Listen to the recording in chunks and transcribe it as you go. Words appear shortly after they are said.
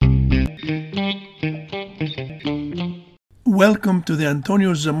Welcome to the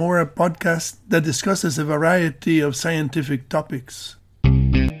Antonio Zamora podcast that discusses a variety of scientific topics.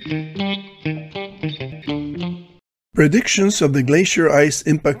 Predictions of the glacier ice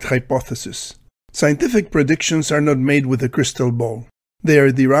impact hypothesis. Scientific predictions are not made with a crystal ball. They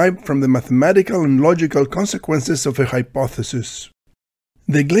are derived from the mathematical and logical consequences of a hypothesis.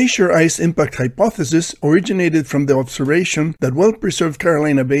 The glacier ice impact hypothesis originated from the observation that well-preserved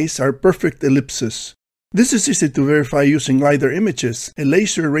Carolina bays are perfect ellipses. This is easy to verify using LiDAR images, a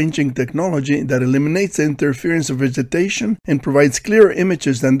laser ranging technology that eliminates the interference of vegetation and provides clearer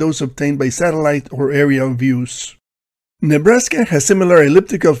images than those obtained by satellite or aerial views. Nebraska has similar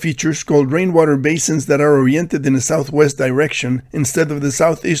elliptical features called rainwater basins that are oriented in a southwest direction instead of the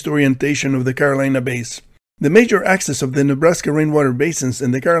southeast orientation of the Carolina bays. The major axes of the Nebraska rainwater basins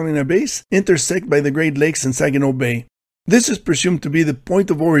and the Carolina bays intersect by the Great Lakes and Saginaw Bay. This is presumed to be the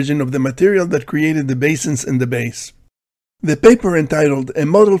point of origin of the material that created the basins and the bays. The paper entitled A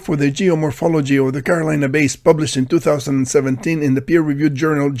Model for the Geomorphology of the Carolina Bays, published in 2017 in the peer-reviewed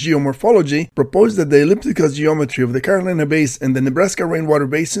journal Geomorphology, proposed that the elliptical geometry of the Carolina Bays and the Nebraska rainwater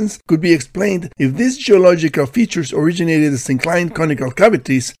basins could be explained if these geological features originated as inclined conical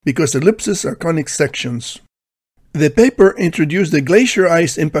cavities because ellipses are conic sections. The paper introduced the glacier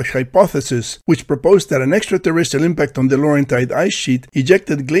ice impact hypothesis, which proposed that an extraterrestrial impact on the Laurentide ice sheet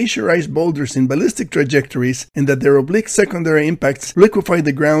ejected glacier ice boulders in ballistic trajectories and that their oblique secondary impacts liquefied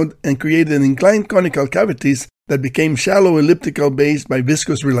the ground and created inclined conical cavities that became shallow elliptical bays by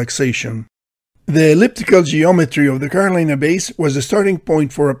viscous relaxation. The elliptical geometry of the Carolina bays was the starting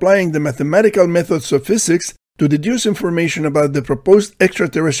point for applying the mathematical methods of physics to deduce information about the proposed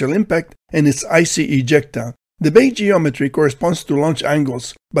extraterrestrial impact and its icy ejecta. The bay geometry corresponds to launch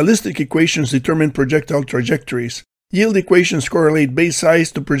angles, ballistic equations determine projectile trajectories, yield equations correlate bay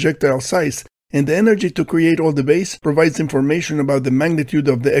size to projectile size, and the energy to create all the bays provides information about the magnitude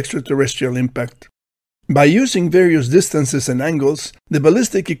of the extraterrestrial impact. By using various distances and angles, the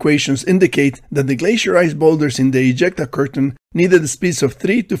ballistic equations indicate that the glacier ice boulders in the ejecta curtain needed speeds of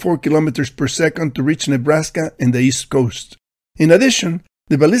 3 to 4 km per second to reach Nebraska and the East Coast. In addition,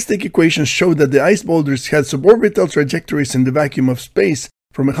 the ballistic equations show that the ice boulders had suborbital trajectories in the vacuum of space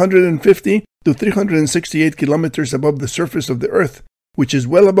from 150 to 368 kilometers above the surface of the Earth, which is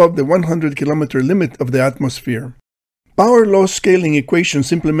well above the 100-kilometer limit of the atmosphere. Power law scaling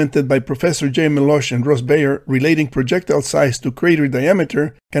equations implemented by Professor J. Melosh and Ross Bayer relating projectile size to crater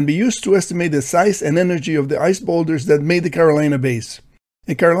diameter can be used to estimate the size and energy of the ice boulders that made the Carolina bays.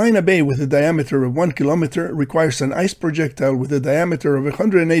 A Carolina bay with a diameter of 1 kilometer requires an ice projectile with a diameter of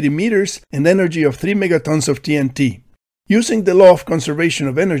 180 meters and energy of 3 megatons of TNT. Using the law of conservation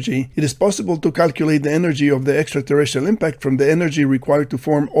of energy, it is possible to calculate the energy of the extraterrestrial impact from the energy required to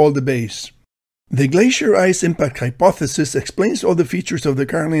form all the bays. The glacier ice impact hypothesis explains all the features of the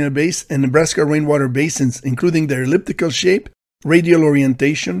Carolina bays and Nebraska rainwater basins, including their elliptical shape, radial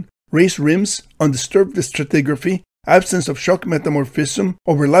orientation, raised rims, undisturbed stratigraphy, absence of shock metamorphism,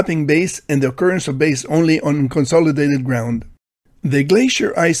 overlapping bays, and the occurrence of bays only on unconsolidated ground. The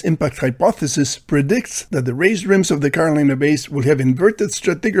glacier ice impact hypothesis predicts that the raised rims of the Carolina bays will have inverted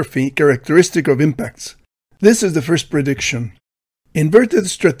stratigraphy characteristic of impacts. This is the first prediction. Inverted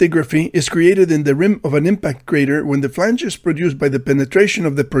stratigraphy is created in the rim of an impact crater when the flanges produced by the penetration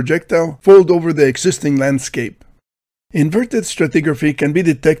of the projectile fold over the existing landscape. Inverted stratigraphy can be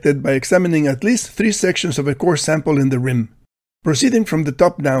detected by examining at least 3 sections of a core sample in the rim. Proceeding from the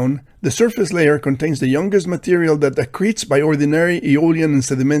top down, the surface layer contains the youngest material that accretes by ordinary aeolian and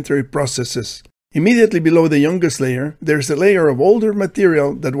sedimentary processes. Immediately below the youngest layer, there is a layer of older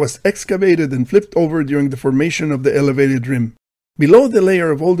material that was excavated and flipped over during the formation of the elevated rim. Below the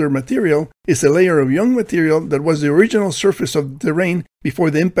layer of older material is a layer of young material that was the original surface of the terrain before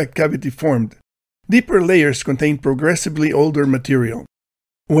the impact cavity formed. Deeper layers contain progressively older material.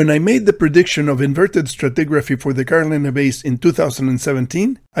 When I made the prediction of inverted stratigraphy for the Carolina bays in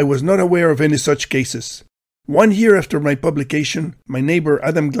 2017, I was not aware of any such cases. 1 year after my publication, my neighbor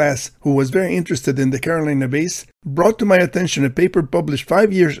Adam Glass, who was very interested in the Carolina bays, brought to my attention a paper published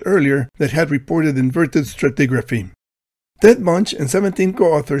 5 years earlier that had reported inverted stratigraphy. Ted Bunch and 17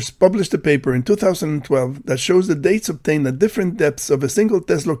 co-authors published a paper in 2012 that shows the dates obtained at different depths of a single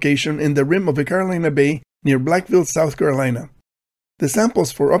test location in the rim of a Carolina bay near Blackville, South Carolina. The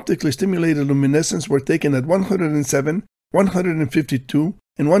samples for optically stimulated luminescence were taken at 107, 152,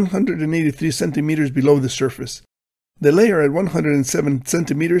 and 183 centimeters below the surface. The layer at 107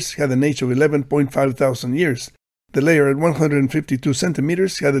 centimeters had an age of 11.5 thousand years. The layer at 152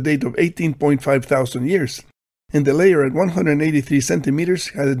 centimeters had a date of 18.5 thousand years. And the layer at 183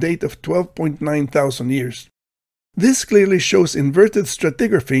 centimeters had a date of 12.9 thousand years. This clearly shows inverted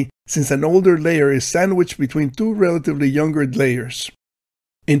stratigraphy since an older layer is sandwiched between two relatively younger layers.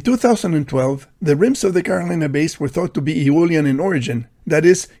 In 2012, the rims of the Carolina Bays were thought to be Aeolian in origin, that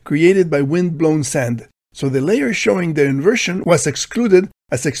is, created by wind-blown sand, so the layer showing the inversion was excluded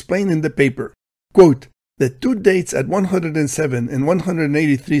as explained in the paper. Quote, "The two dates at 107 and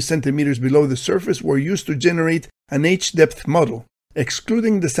 183 centimeters below the surface were used to generate an H-depth model,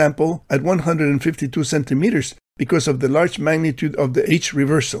 excluding the sample at 152 centimeters because of the large magnitude of the H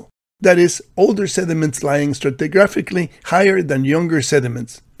reversal. That is, older sediments lying stratigraphically higher than younger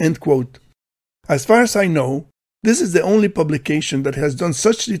sediments." End quote. As far as I know, this is the only publication that has done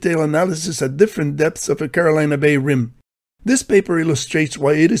such detailed analysis at different depths of a Carolina Bay rim. This paper illustrates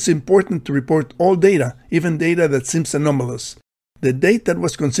why it is important to report all data, even data that seems anomalous. The date that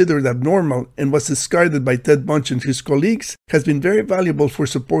was considered abnormal and was discarded by Ted Bunch and his colleagues has been very valuable for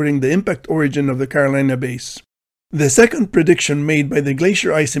supporting the impact origin of the Carolina Bays. The second prediction made by the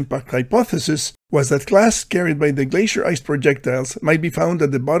glacier ice impact hypothesis was that clasts carried by the glacier ice projectiles might be found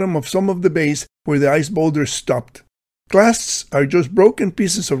at the bottom of some of the bays where the ice boulders stopped. Clasts are just broken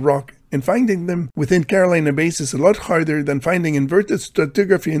pieces of rock, and finding them within Carolina Bays is a lot harder than finding inverted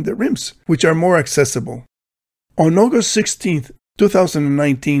stratigraphy in the rims, which are more accessible. On August 16,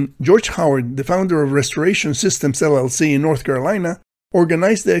 2019, George Howard, the founder of Restoration Systems LLC in North Carolina,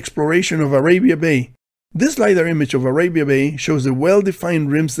 organized the exploration of Arabia Bay. This LiDAR image of Arabia Bay shows the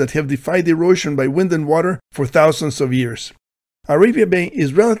well-defined rims that have defied erosion by wind and water for thousands of years. Arabia Bay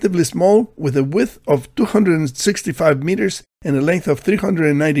is relatively small with a width of 265 meters and a length of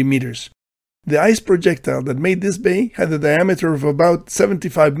 390 meters. The ice projectile that made this bay had a diameter of about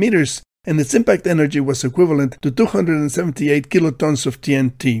 75 meters and its impact energy was equivalent to 278 kilotons of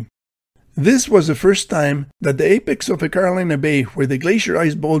TNT. This was the first time that the apex of a Carolina Bay where the glacier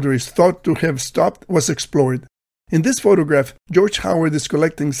ice boulder is thought to have stopped was explored. In this photograph, George Howard is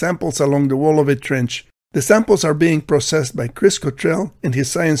collecting samples along the wall of a trench. The samples are being processed by Chris Cottrell and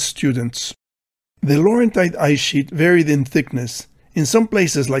his science students. The Laurentide ice sheet varied in thickness. In some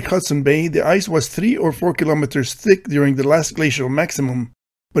places like Hudson Bay, the ice was 3 or 4 kilometers thick during the last glacial maximum,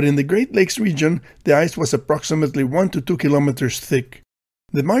 but in the Great Lakes region, the ice was approximately 1 to 2 kilometers thick.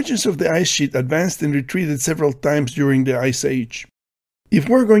 The margins of the ice sheet advanced and retreated several times during the Ice Age. If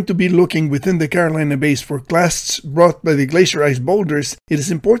we're going to be looking within the Carolina Bays for clasts brought by the glacier ice boulders, it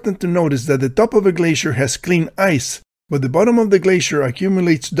is important to notice that the top of a glacier has clean ice, but the bottom of the glacier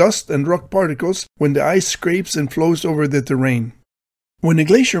accumulates dust and rock particles when the ice scrapes and flows over the terrain. When a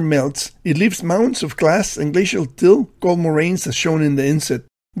glacier melts, it leaves mounds of clasts and glacial till called moraines as shown in the inset.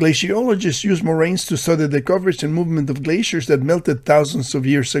 Glaciologists use moraines to study the coverage and movement of glaciers that melted thousands of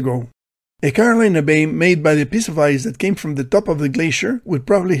years ago. A Carolina Bay made by the piece of ice that came from the top of the glacier would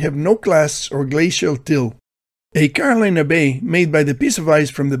probably have no clasts or glacial till. A Carolina Bay made by the piece of ice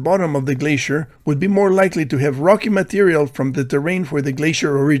from the bottom of the glacier would be more likely to have rocky material from the terrain where the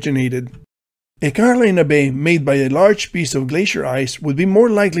glacier originated. A Carolina Bay made by a large piece of glacier ice would be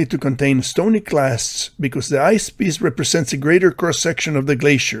more likely to contain stony clasts because the ice piece represents a greater cross-section of the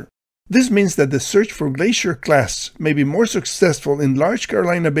glacier. This means that the search for glacier clasts may be more successful in large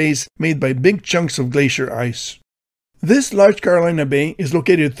Carolina Bays made by big chunks of glacier ice. This large Carolina Bay is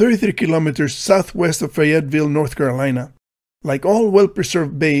located 33 kilometers southwest of Fayetteville, North Carolina. Like all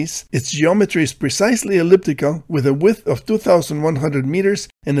well-preserved bays, its geometry is precisely elliptical with a width of 2,100 meters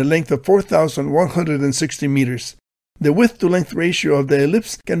and a length of 4,160 meters. The width-to-length ratio of the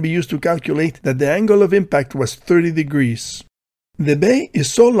ellipse can be used to calculate that the angle of impact was 30 degrees. The bay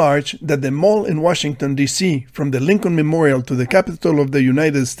is so large that the mall in Washington, D.C., from the Lincoln Memorial to the Capitol of the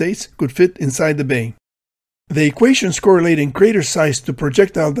United States, could fit inside the bay. The equations correlating crater size to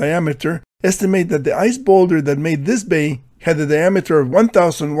projectile diameter estimate that the ice boulder that made this bay had a diameter of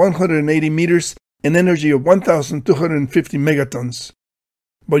 1,180 meters and energy of 1,250 megatons.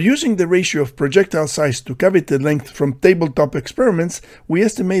 But using the ratio of projectile size to cavity length from tabletop experiments, we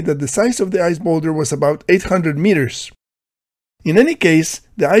estimate that the size of the ice boulder was about 800 meters. In any case,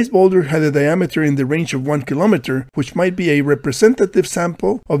 the ice boulder had a diameter in the range of 1 kilometer, which might be a representative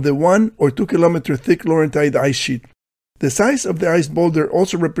sample of the 1 or 2 kilometer thick Laurentide ice sheet. The size of the ice boulder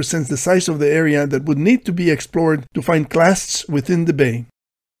also represents the size of the area that would need to be explored to find clasts within the bay.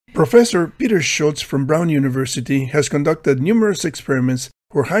 Professor Peter Schultz from Brown University has conducted numerous experiments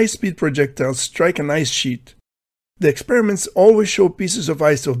where high-speed projectiles strike an ice sheet. The experiments always show pieces of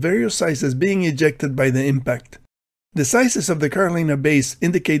ice of various sizes being ejected by the impact. The sizes of the Carolina Bays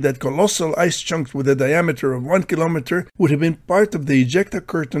indicate that colossal ice chunks with a diameter of 1 kilometer would have been part of the ejecta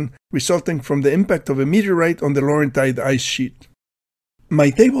curtain resulting from the impact of a meteorite on the Laurentide ice sheet. My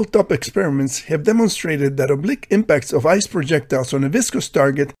tabletop experiments have demonstrated that oblique impacts of ice projectiles on a viscous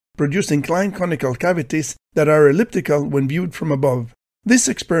target produce inclined conical cavities that are elliptical when viewed from above. These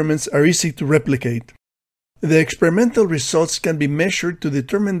experiments are easy to replicate. The experimental results can be measured to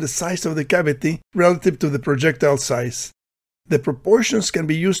determine the size of the cavity relative to the projectile size. The proportions can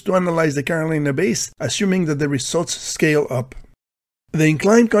be used to analyze the Carolina Bays, assuming that the results scale up. The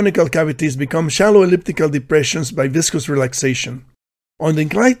inclined conical cavities become shallow elliptical depressions by viscous relaxation. On the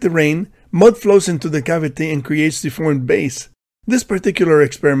inclined terrain, mud flows into the cavity and creates deformed bays. This particular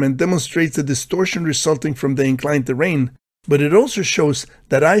experiment demonstrates the distortion resulting from the inclined terrain, but it also shows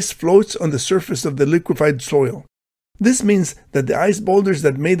that ice floats on the surface of the liquefied soil. This means that the ice boulders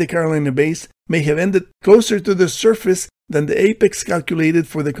that made the Carolina Bays may have ended closer to the surface than the apex calculated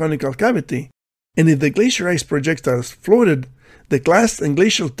for the conical cavity, and if the glacier ice projectiles floated, the clast and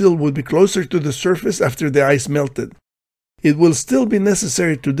glacial till would be closer to the surface after the ice melted. It will still be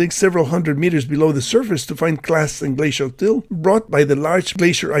necessary to dig several hundred meters below the surface to find clasts and glacial till brought by the large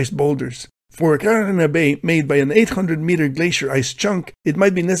glacier ice boulders. For a Carolina Bay made by an 800-meter glacier ice chunk, it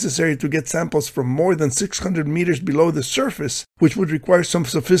might be necessary to get samples from more than 600 meters below the surface, which would require some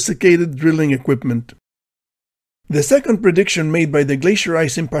sophisticated drilling equipment. The second prediction made by the glacier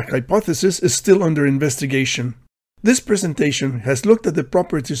ice impact hypothesis is still under investigation. This presentation has looked at the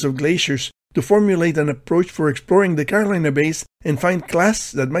properties of glaciers to formulate an approach for exploring the Carolina Bays and find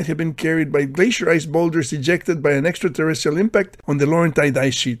clasts that might have been carried by glacier ice boulders ejected by an extraterrestrial impact on the Laurentide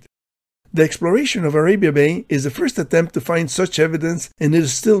ice sheet. The exploration of Arabia Bay is the first attempt to find such evidence, and it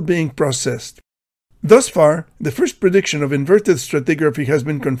is still being processed. Thus far, the first prediction of inverted stratigraphy has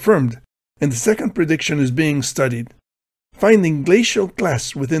been confirmed, and the second prediction is being studied. Finding glacial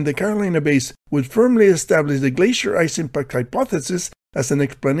clasts within the Carolina Bays would firmly establish the glacier ice impact hypothesis as an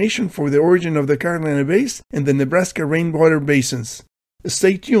explanation for the origin of the Carolina Bays and the Nebraska rainwater basins.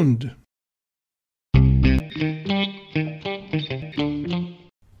 Stay tuned.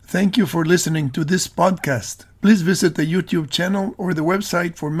 Thank you for listening to this podcast. Please visit the YouTube channel or the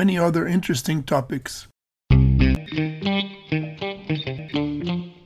website for many other interesting topics.